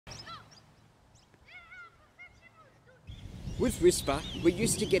With WSPR, we're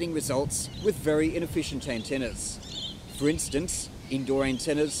used to getting results with very inefficient antennas. For instance, indoor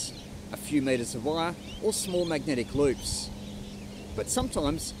antennas, a few metres of wire, or small magnetic loops. But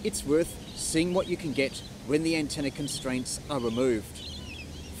sometimes it's worth seeing what you can get when the antenna constraints are removed.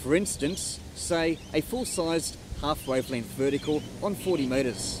 For instance, say a full-sized half-wavelength vertical on 40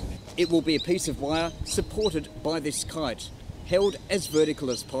 metres. It will be a piece of wire supported by this kite, held as vertical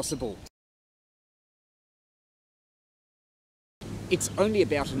as possible. It's only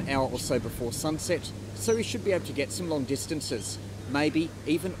about an hour or so before sunset, so we should be able to get some long distances, maybe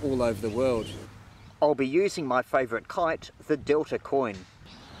even all over the world. I'll be using my favourite kite, the Delta Coin.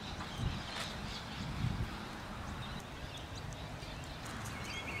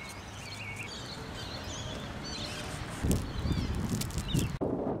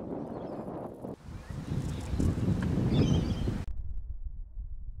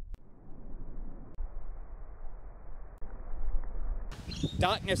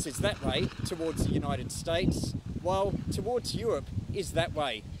 Darkness is that way towards the United States, while towards Europe is that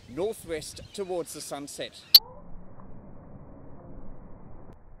way, northwest towards the sunset.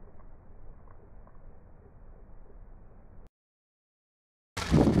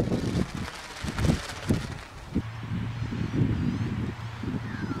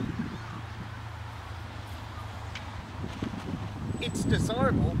 It's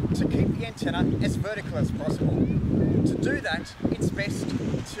desirable to keep the antenna as vertical as possible. To do that, it's best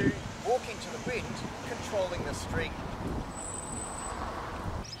to walk into the wind, controlling the string.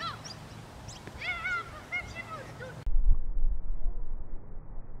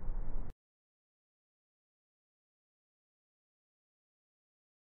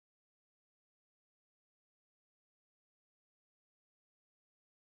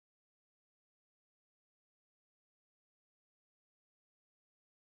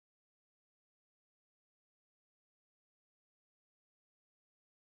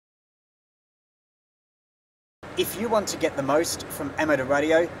 If you want to get the most from amateur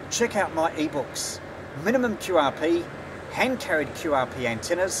radio, check out my ebooks, Minimum QRP, Hand-Carried QRP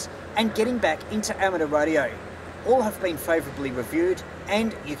Antennas, and Getting Back into Amateur Radio. All have been favourably reviewed,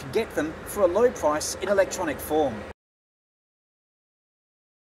 and you can get them for a low price in electronic form.